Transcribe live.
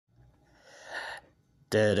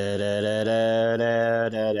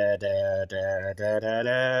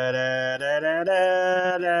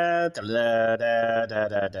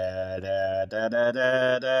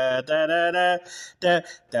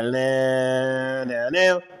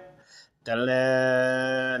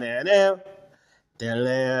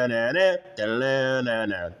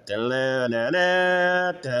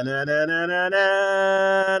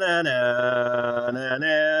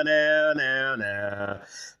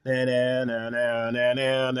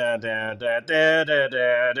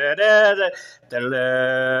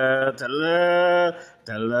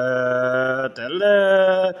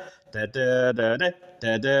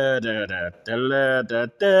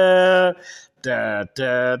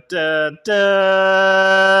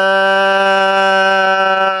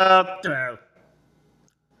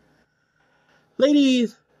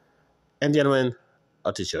Ladies and gentlemen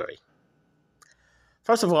of the jury,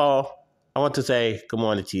 first of all, I want to say good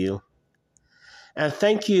morning to you and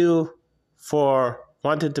thank you for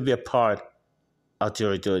wanting to be a part of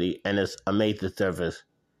jury duty and this amazing service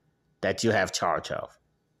that you have charge of.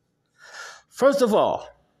 First of all,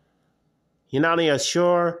 you not only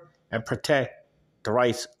assure and protect the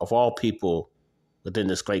rights of all people within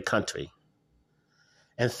this great country,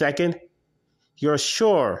 and second, you're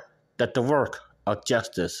sure that the work of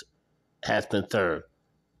justice has been served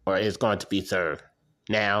or is going to be served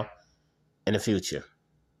now and in the future.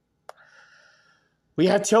 We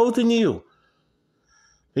have chosen you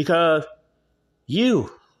because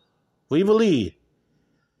you, we believe,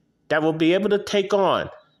 that will be able to take on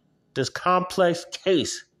this complex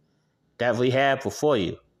case that we have before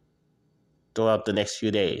you throughout the next few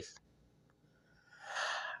days.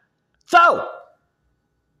 So,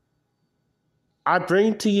 I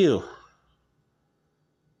bring to you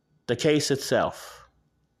the case itself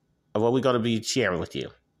of what we're going to be sharing with you.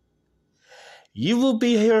 You will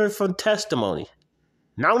be hearing from testimony,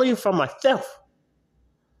 not only from myself,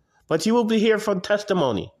 but you will be hearing from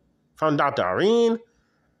testimony from Dr. Irene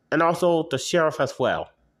and also the sheriff as well.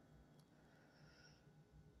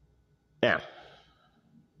 Now,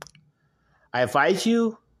 I advise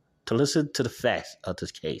you to listen to the facts of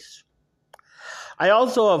this case. I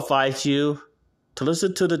also advise you to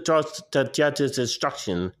listen to the judge's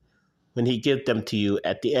instruction when he gives them to you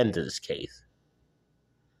at the end of this case.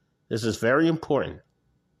 This is very important.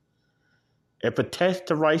 It protects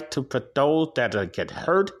the right to those that get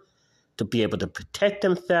hurt to be able to protect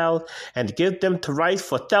themselves and to give them the right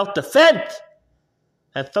for self-defense.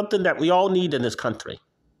 That's something that we all need in this country.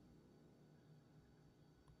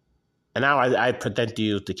 And now I present to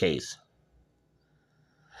you the case.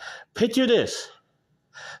 Picture this.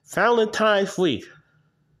 Valentine's week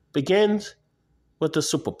begins with the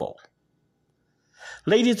Super Bowl.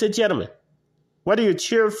 Ladies and gentlemen, whether you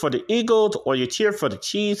cheer for the Eagles or you cheer for the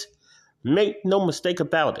Chiefs, make no mistake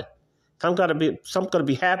about it. Some gonna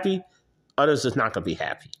be happy, others is not gonna be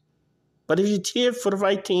happy. But if you cheer for the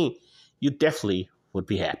right team, you definitely would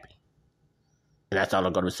be happy. And that's all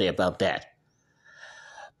I'm gonna say about that.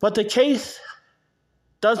 But the case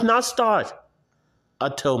does not start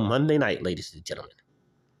until Monday night, ladies and gentlemen.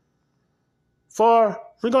 For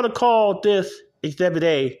we're gonna call this Exhibit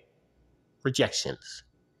A rejections.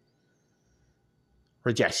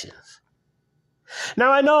 Rejections.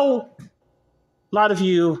 Now, I know a lot of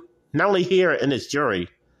you, not only here in this jury,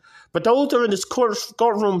 but those that are in this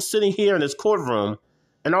courtroom, sitting here in this courtroom,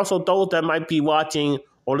 and also those that might be watching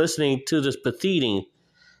or listening to this proceeding,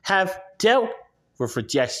 have dealt with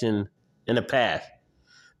rejection in the past.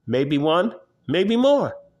 Maybe one, maybe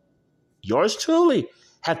more. Yours truly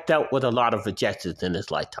have dealt with a lot of rejections in this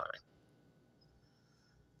lifetime.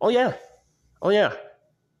 Oh, yeah. Oh, yeah.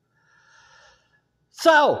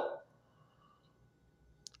 So,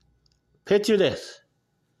 picture this.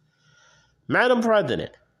 Madam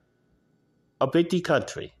President of Big D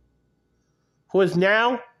Country, who is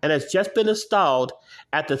now and has just been installed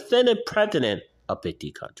as the Senate President of Big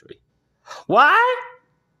D Country. Why?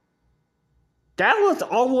 That was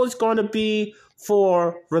always going to be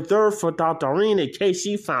reserved for Dr. Irene in case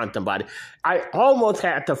she found somebody. I almost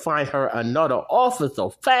had to find her another office so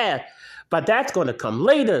fast, but that's going to come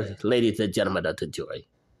later, ladies and gentlemen of the jury.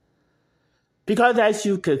 Because as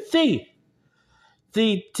you can see,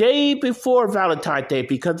 the day before Valentine's Day,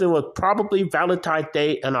 because it was probably Valentine's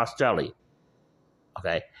Day in Australia,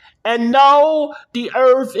 okay? And no, the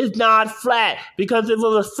earth is not flat, because if it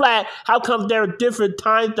was flat, how come there are different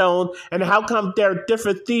time zones and how come there are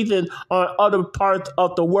different seasons on other parts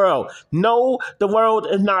of the world? No, the world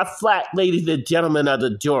is not flat, ladies and gentlemen of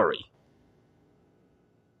the jury.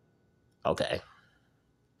 Okay.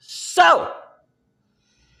 So,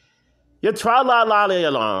 you're tra-la-la-la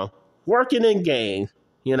along, working in gangs,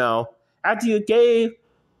 after you gave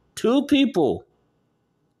two people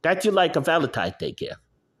that you like a Valentine's Day gift.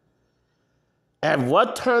 And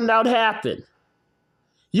what turned out happened?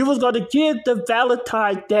 You was going to give the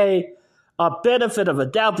Valentine's Day a benefit of a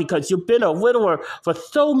doubt because you've been a widower for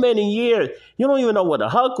so many years. You don't even know what a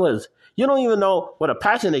hug was. You don't even know what a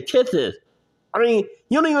passionate kiss is. I mean,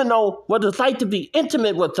 you don't even know what it's like to be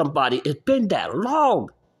intimate with somebody. It's been that long.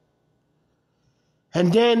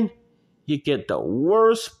 And then you get the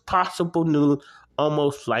worst possible news,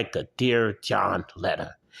 almost like a Dear John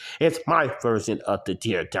letter. It's my version of the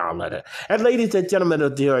Dear John letter. And ladies and gentlemen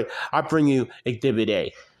of Dear, I bring you Exhibit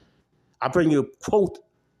A. I bring you a quote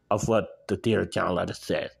of what the Dear John letter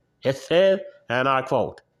says. It says, and I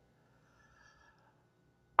quote,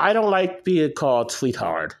 "I don't like being called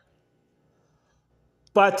sweetheart,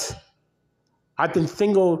 but I've been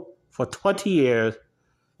single for 20 years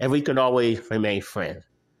and we can always remain friends."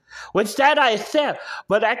 Which that I accept,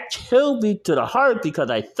 but that killed me to the heart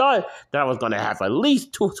because I thought that I was going to have at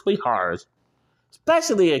least two sweethearts.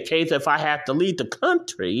 Especially in case if I have to leave the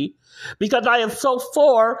country because I am so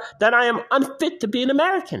poor that I am unfit to be an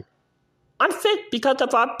American. Unfit because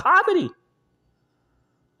of our poverty.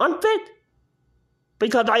 Unfit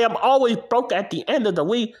because I am always broke at the end of the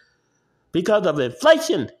week because of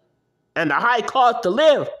inflation and the high cost to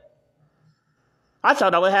live. I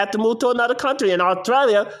thought I would have to move to another country, and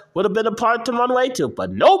Australia would have been a part to run away to.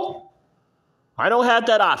 But nope, I don't have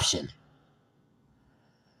that option.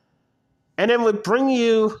 And then we bring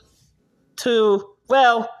you to,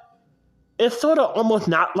 well, it's sort of almost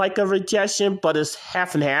not like a rejection, but it's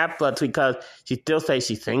half and half. But because she still says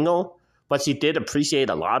she's single, but she did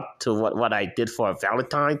appreciate a lot to what I did for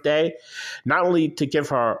Valentine's Day. Not only to give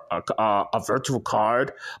her a virtual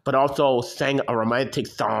card, but also sang a romantic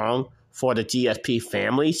song for the GSP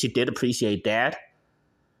family. She did appreciate that.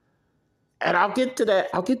 And I'll get to that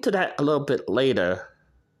a little bit later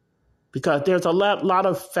because there's a lot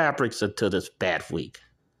of fabrics into this bad week.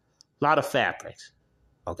 A lot of fabrics.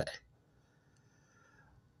 Okay.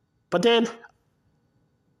 But then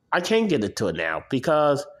I can't get into it now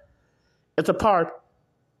because it's a part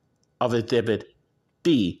of Exhibit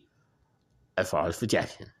B as far as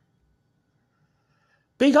rejection.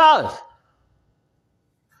 Because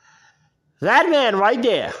that man right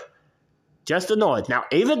there just annoyed. Now,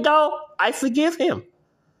 even though I forgive him,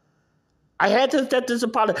 I had to set this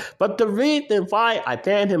apology. But the reason why I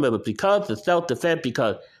banned him was because of self-defense.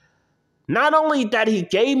 Because not only that he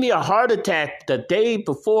gave me a heart attack the day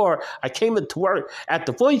before I came into work at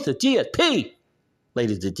the Voice of GSP,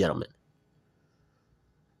 ladies and gentlemen.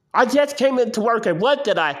 I just came into work and what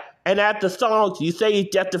did I? And at the song, you say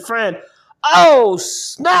he's just a friend. Oh,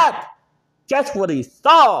 snap! Guess what he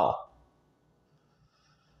saw?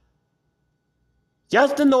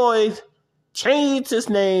 Just the Noise changed his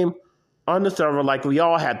name on the server like we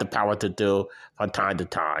all had the power to do from time to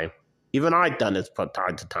time. Even I've done this from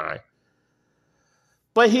time to time.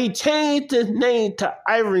 But he changed his name to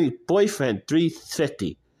Ivory Boyfriend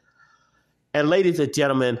 350. And ladies and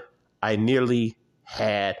gentlemen, I nearly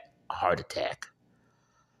had a heart attack.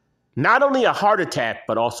 Not only a heart attack,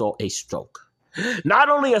 but also a stroke. Not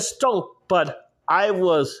only a stroke, but I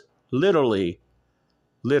was literally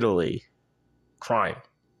crying.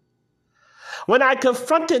 When I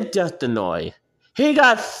confronted Justin Noy, he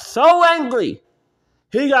got so angry.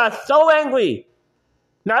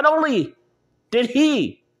 Not only did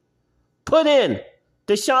he put in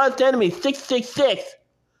the Sean's Enemy 666,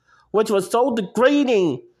 which was so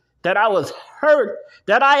degrading that I was hurt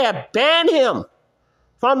that I had banned him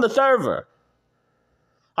from the server.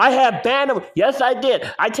 I had banned him. Yes, I did.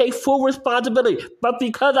 I take full responsibility. But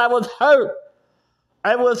because I was hurt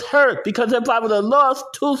because if I would have lost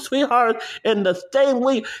two sweethearts in the same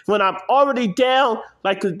week when I'm already down,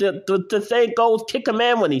 like the saying goes, kick a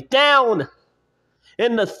man when he's down,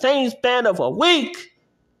 in the same span of a week,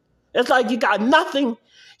 it's like you got nothing.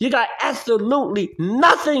 You got absolutely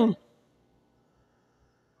nothing.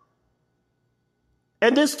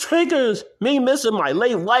 And this triggers me missing my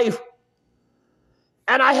late wife.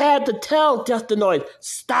 And I had to tell Justin Noy,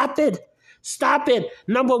 stop it.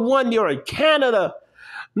 Number one, you're in Canada.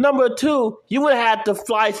 Number two, you would have to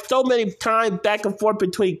fly so many times back and forth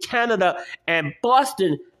between Canada and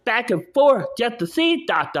Boston, back and forth, just to see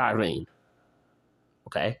Dr. Irene.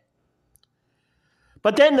 Okay?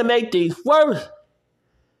 But then to make things worse,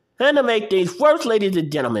 ladies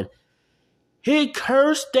and gentlemen, he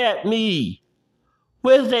cursed at me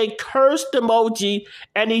with a cursed emoji,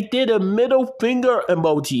 and he did a middle finger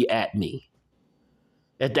emoji at me.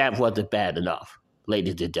 If that wasn't bad enough,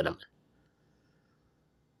 ladies and gentlemen.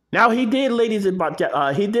 Now he did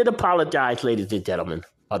apologize, ladies and gentlemen.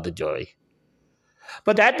 of the jury.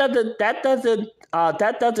 But that doesn't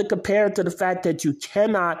compare to the fact that you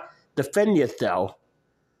cannot defend yourself.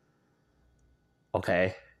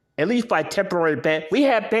 Okay, at least by temporary ban. We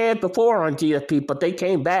had bans before on GSP, but they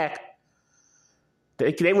came back.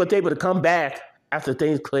 They was able to come back after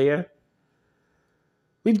things clear.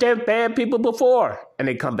 We've banned people before, and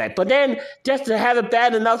they come back. But then, just to have it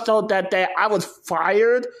bad enough so that I was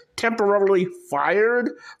temporarily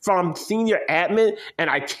fired from senior admin, and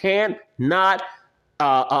I cannot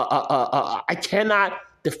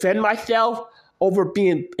defend myself over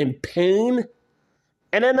being in pain.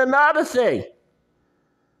 And then another thing.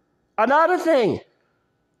 I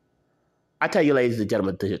tell you, ladies and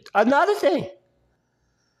gentlemen, another thing.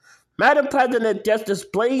 Madam President just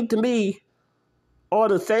explained to me on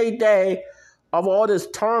the same day of all this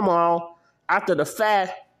turmoil after the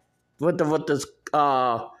fact with this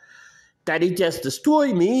that he just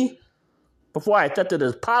destroyed me before I accepted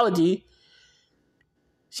his apology.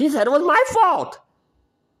 She said it was my fault.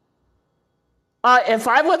 If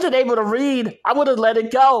I wasn't able to read, I would have let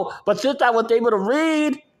it go. But since I was able to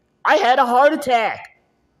read, I had a heart attack.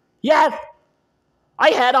 Yes,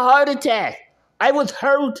 I had a heart attack. I was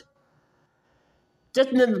hurt.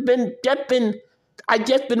 I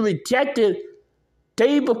just been rejected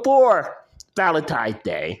day before Valentine's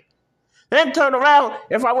Day. Then turn around,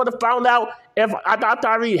 if I would have found out if Dr.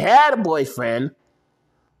 Irene had a boyfriend,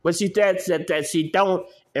 which she said that she don't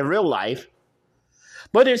in real life.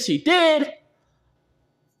 But if she did,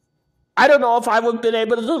 I don't know if I would have been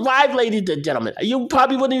able to survive, ladies and gentlemen. You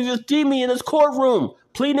probably wouldn't even see me in this courtroom,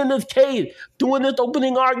 pleading this case, doing this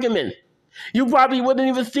opening argument. You probably wouldn't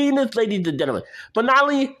even see this, ladies and gentlemen. But not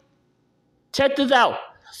only, check this out.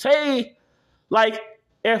 Say, like,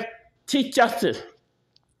 if Chief Justice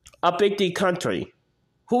of Big D Country,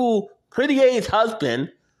 who Pretty A's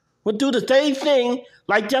husband, would do the same thing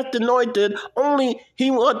like Justin Noyd did, only he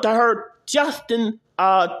wanted to hurt Justin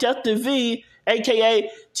V, a.k.a.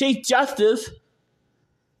 Chief Justice.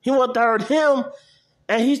 He wanted to hurt him,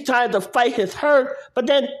 and he's trying to fight his hurt, but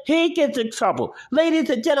then he gets in trouble. Ladies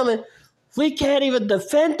and gentlemen, we can't even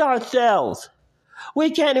defend ourselves.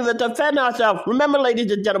 Remember,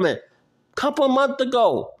 ladies and gentlemen, a couple of months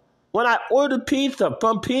ago, when I ordered pizza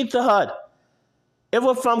from Pizza Hut, it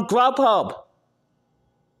was from Grubhub.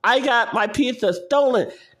 I got my pizza stolen,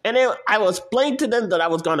 and then I was explained to them that I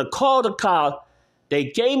was going to call the cop. They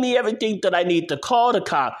gave me everything that I need to call the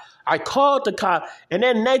cop. I called the cop, and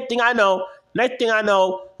then next thing I know,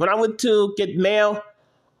 when I went to get mail,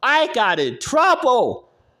 I got in trouble.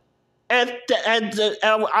 And it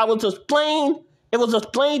was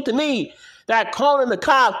explained to me that calling the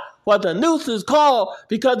cop was a nuisance call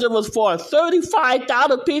because it was for a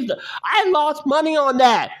 $35 pizza. I lost money on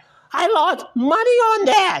that.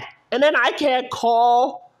 And then I can't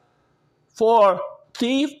call for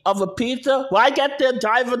thief of a pizza. Well, I get the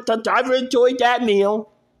driver enjoyed that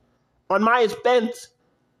meal on my expense.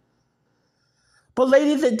 But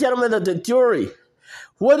ladies and gentlemen of the jury,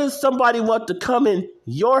 what if somebody wants to come in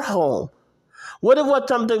your home? What if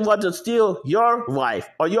somebody wants to steal your wife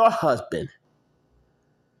or your husband?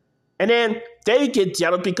 And then they get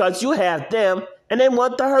jealous because you have them and they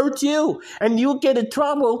want to hurt you. And you get in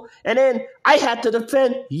trouble. And then I had to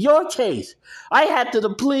defend your case. I had to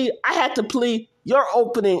plead your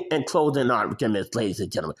opening and closing arguments, ladies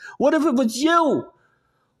and gentlemen. What if it was you?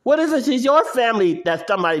 What if it is your family that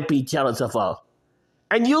somebody be jealous of?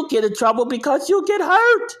 And you get in trouble because you get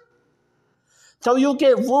hurt. So you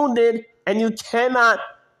get wounded and you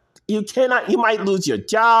might lose your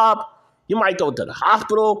job. You might go to the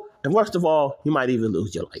hospital. And worst of all, you might even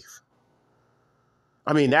lose your life.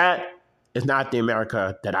 I mean, that is not the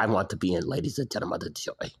America that I want to be in, ladies and gentlemen of the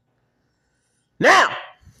jury. Now,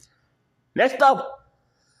 next up,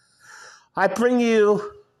 I bring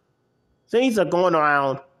you things are going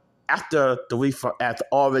around after the refund has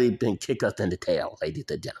already been kicked us in the tail, ladies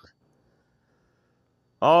and gentlemen.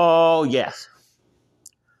 Oh, yes.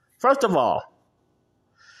 First of all,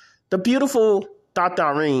 the beautiful Dr.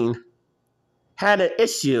 Irene had an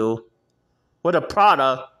issue with a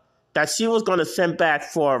product that she was going to send back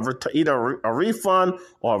for either a refund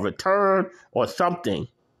or a return or something.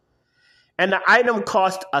 And the item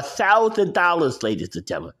cost $1,000, ladies and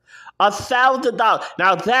gentlemen. $1,000.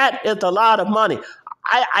 Now, that is a lot of money.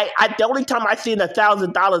 The only time I seen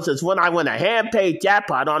 $1,000 is when I won a hand-paid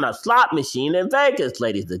jackpot on a slot machine in Vegas,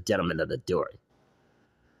 ladies and gentlemen of the jury.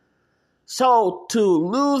 So to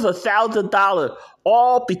lose $1,000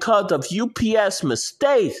 all because of UPS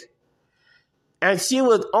mistakes, and she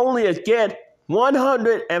was only to get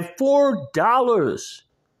 $104.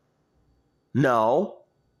 No,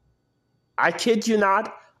 I kid you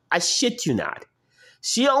not, I shit you not.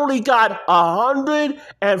 She only got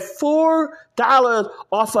 $104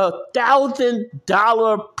 off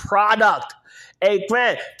 $1,000 product.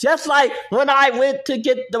 $1,000. Just like when I went to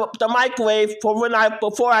get the microwave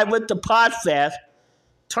before I went to Podfest,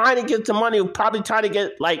 trying to get some money, probably trying to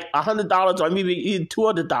get like $100 or maybe even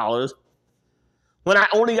 $200, when I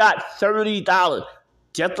only got $30.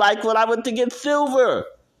 Just like when I went to get silver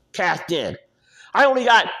cast in, I only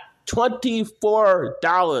got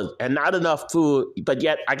 $24 and not enough food, but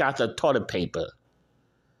yet I got the toilet paper.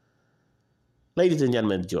 Ladies and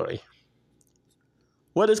gentlemen of the jury,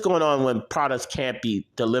 what is going on when products can't be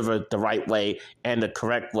delivered the right way and the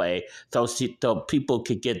correct way so people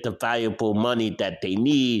could get the valuable money that they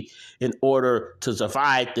need in order to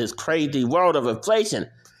survive this crazy world of inflation?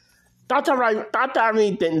 Dr.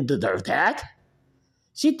 Irene didn't deserve that.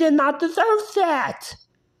 She did not deserve that.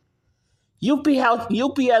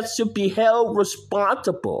 UPS should be held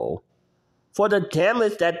responsible for the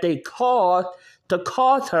damage that they caused to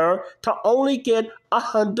cause her to only get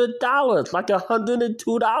 $100, like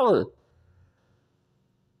 $102.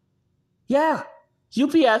 Yeah,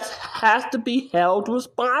 UPS has to be held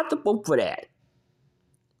responsible for that.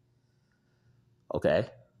 Okay.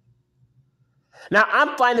 Now,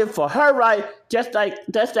 I'm fighting for her right, just as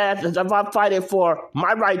if I'm fighting for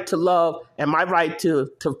my right to love and my right to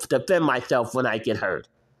defend myself when I get hurt.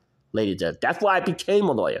 Ladies and gentlemen, that's why I became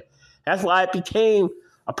a lawyer. That's why I became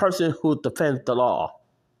a person who defends the law.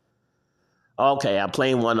 Okay, I'm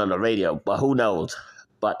playing one on the radio, but who knows?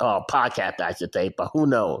 Podcast, I should say, but who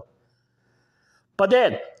knows? But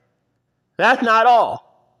then, that's not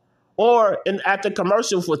all. Or at the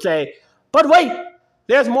commercials would say, but wait,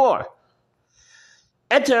 there's more.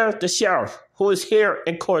 Enter the sheriff, who is here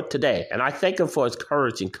in court today, and I thank him for his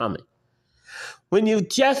courage in coming. When you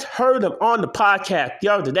just heard him on the podcast the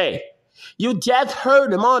other day,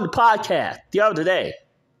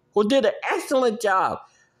 who did an excellent job,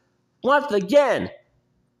 once again,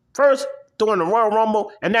 first doing the Royal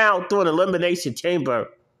Rumble, and now doing Elimination Chamber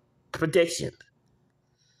predictions.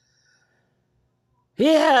 He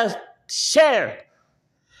has shared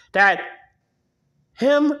that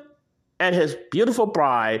him and his beautiful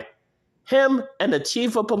bride, him and the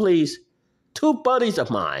chief of police, two other buddies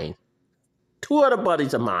of mine,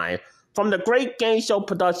 from the great game show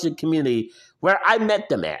production community where I met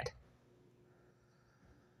them at.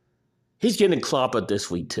 He's getting clobbered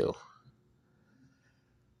this week too.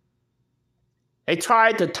 They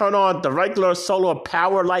tried to turn on the regular solar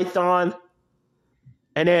power lights on,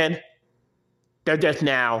 and then they're just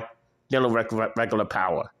now dealing with regular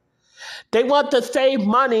power. They want to save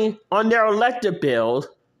money on their electric bills.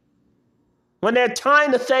 When they're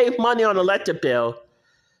trying to save money on electric bill,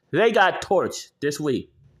 they got torched this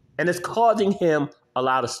week, and it's causing him a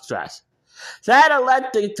lot of stress. That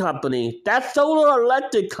solar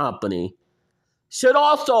electric company, should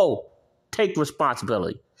also take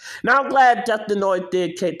responsibility. Now, I'm glad Justin Lloyd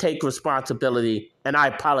did take responsibility, and I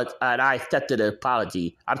apologize. And I accepted an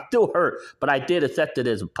apology. I'm still hurt, but I did accept it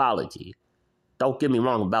as an apology. Don't get me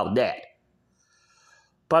wrong about that.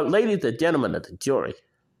 But ladies and gentlemen of the jury,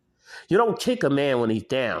 you don't kick a man when he's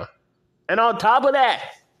down. And on top of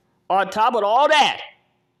all that,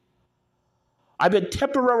 I've been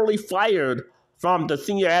temporarily fired from the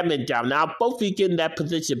senior admin job. Now, I'm supposed to be getting that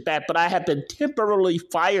position back, but I have been temporarily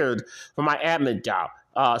fired from my admin job,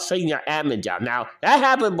 senior admin job. Now, that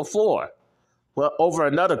happened before. Well, over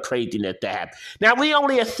another craziness that happened. Now, we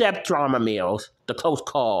only accept drama meals, the close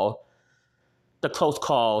calls,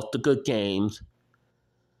 the good games,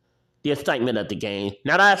 the excitement of the game.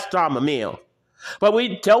 Now, that's drama meal. But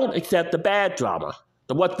we don't accept the bad drama,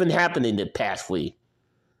 what's been happening the past week.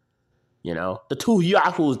 You know, the two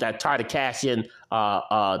yahoos that try to cash in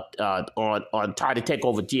try to take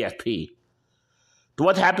over GSP.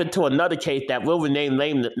 What happened to another case that will remain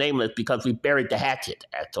nameless because we buried the hatchet,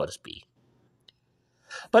 so to speak.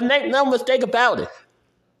 But make no mistake about it.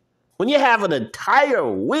 When you have an entire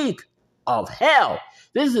week of hell,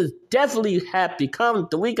 this is definitely have become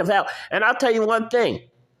the week of hell. And I'll tell you one thing.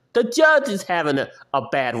 The judge is having a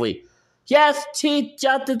bad week. Yes, Chief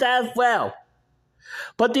Justice as well.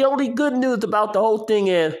 But the only good news about the whole thing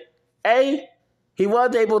is, A, he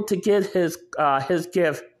was able to get his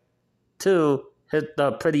gift to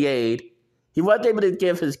the pretty aide. He was able to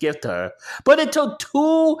give his gift to her. But it took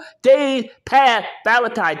 2 days past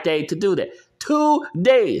Valentine's Day to do that. 2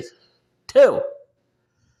 days. 2.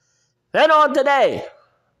 Then on today,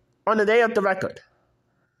 on the day of the record,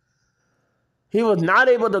 he was not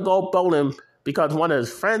able to go bowling because one of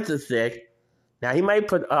his friends is sick. Now, he may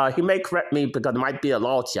correct me because it might be a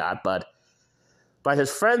long shot, but his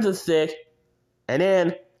friends are sick, and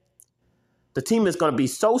then the team is going to be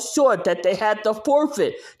so short that they had to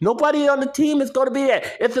forfeit. Nobody on the team is going to be there.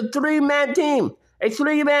 It's a three-man team. A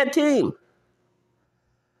three-man team.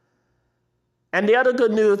 And the other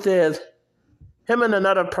good news is, him and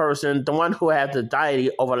another person, the one who has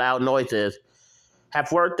anxiety over loud noises,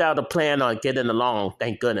 have worked out a plan on getting along,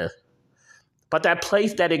 thank goodness. But that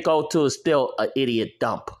place that they go to is still an idiot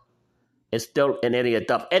dump. It's still an idiot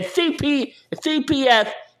dump. And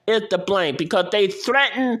CPS is to blame because they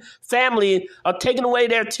threaten families of taking away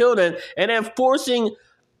their children and enforcement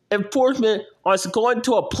on going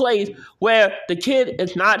to a place where the kid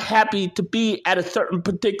is not happy to be at a certain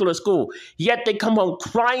particular school. Yet they come home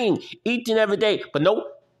crying each and every day. But no,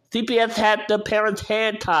 CPS had the parents'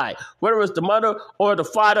 hand tied. Whether it's the mother or the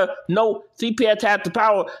father, no, CPS had the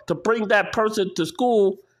power to bring that person to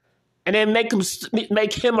school and then make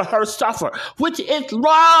him or her suffer, which is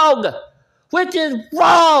wrong. Which is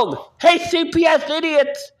wrong. Hey, CPS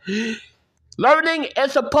idiots. Learning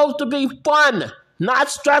is supposed to be fun, not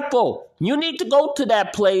stressful. You need to go to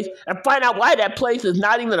that place and find out why that place is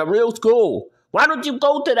not even a real school. Why don't you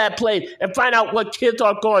go to that place and find out what kids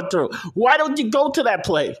are going through? Why don't you go to that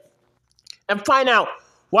place and find out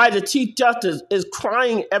why the Chief Justice is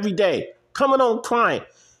crying every day, coming home crying?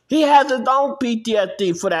 He has his own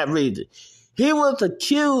PTSD for that reason. He was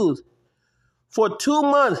accused for 2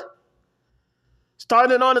 months,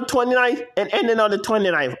 starting on the 29th and ending on the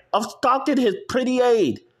 29th, of stalking his pretty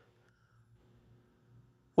aide,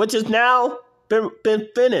 which has now been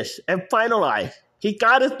finished and finalized. He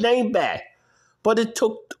got his name back, but it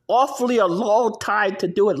took awfully a long time to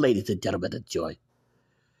do it, ladies and gentlemen of Joy.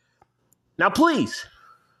 Now, please,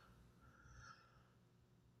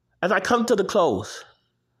 as I come to the close,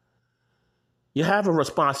 you have a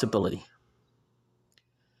responsibility.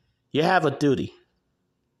 You have a duty.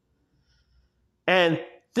 And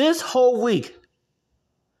this whole week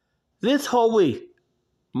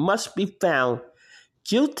must be found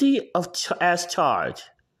guilty as charged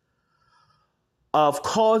of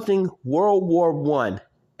causing World War I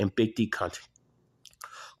in Big D country,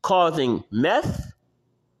 causing mess,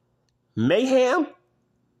 mayhem,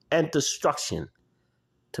 and destruction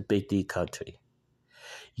to Big D country.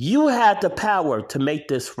 You have the power to make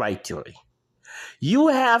this right, jury. You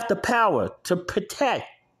have the power to protect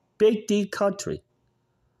Big D country.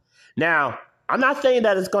 Now, I'm not saying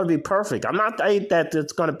that it's going to be perfect. I'm not saying that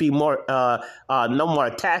it's going to be no more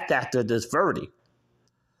attacks after this verdict.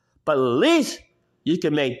 But at least you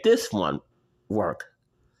can make this one work.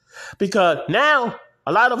 Because now,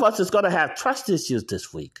 a lot of us is going to have trust issues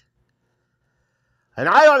this week. And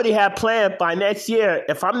I already have planned by next year,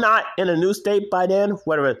 if I'm not in a new state by then,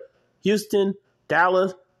 whether it's Houston,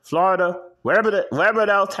 Dallas, Florida, wherever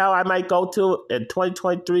else how I might go to in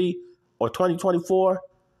 2023 or 2024,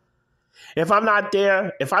 if I'm not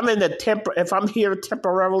there, if I'm here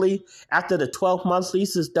temporarily after the 12-month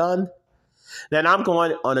lease is done, then I'm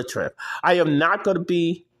going on a trip. I am not going to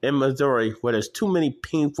be in Missouri where there's too many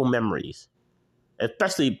painful memories.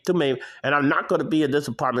 Especially too many, and I'm not going to be in this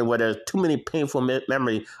apartment where there's too many painful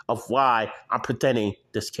memories of why I'm presenting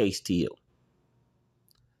this case to you.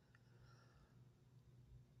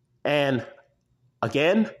 And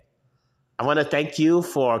again, I want to thank you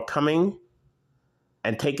for coming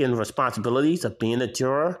and taking responsibilities of being a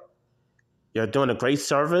juror. You're doing a great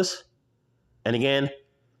service. And again,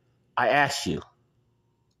 I ask you,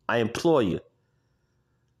 I implore you,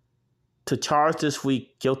 to charge this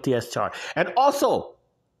week guilty as charged. And also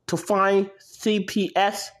to find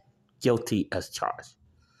CPS guilty as charged.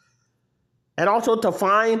 And also to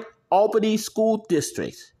find Albany School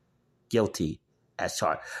Districts guilty as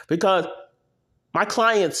charged. Because my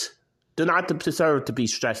clients do not deserve to be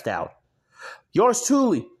stressed out. Yours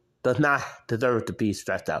truly does not deserve to be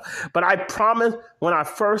stressed out. But I promised when I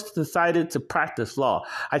first decided to practice law,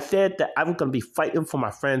 I said that I was going to be fighting for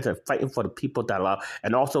my friends and fighting for the people that I love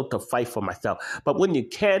and also to fight for myself. But when you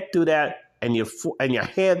can't do that and your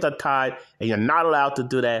hands are tied and you're not allowed to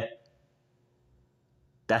do that,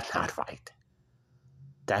 that's not right.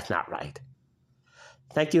 That's not right.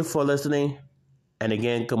 Thank you for listening. And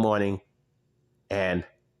again, good morning. And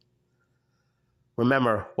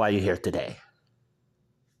remember why you're here today.